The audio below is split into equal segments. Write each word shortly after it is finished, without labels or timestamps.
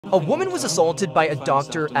A woman was assaulted by a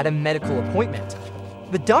doctor at a medical appointment.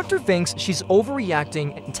 The doctor thinks she's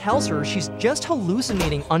overreacting and tells her she's just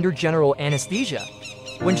hallucinating under general anesthesia.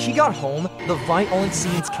 When she got home, the violent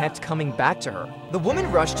scenes kept coming back to her. The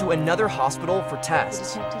woman rushed to another hospital for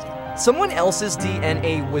tests. Someone else's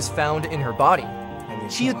DNA was found in her body.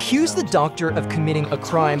 She accused the doctor of committing a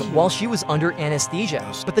crime while she was under anesthesia,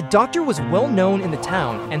 but the doctor was well known in the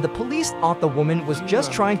town, and the police thought the woman was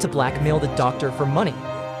just trying to blackmail the doctor for money.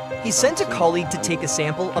 He sent a colleague to take a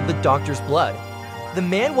sample of the doctor's blood. The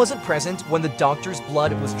man wasn't present when the doctor's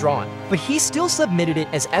blood was drawn, but he still submitted it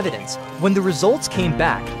as evidence. When the results came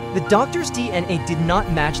back, the doctor's DNA did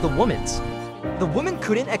not match the woman's. The woman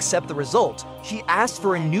couldn't accept the result. She asked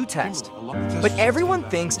for a new test. But everyone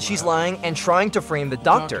thinks she's lying and trying to frame the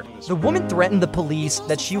doctor. The woman threatened the police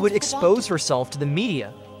that she would expose herself to the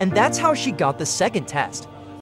media, and that's how she got the second test.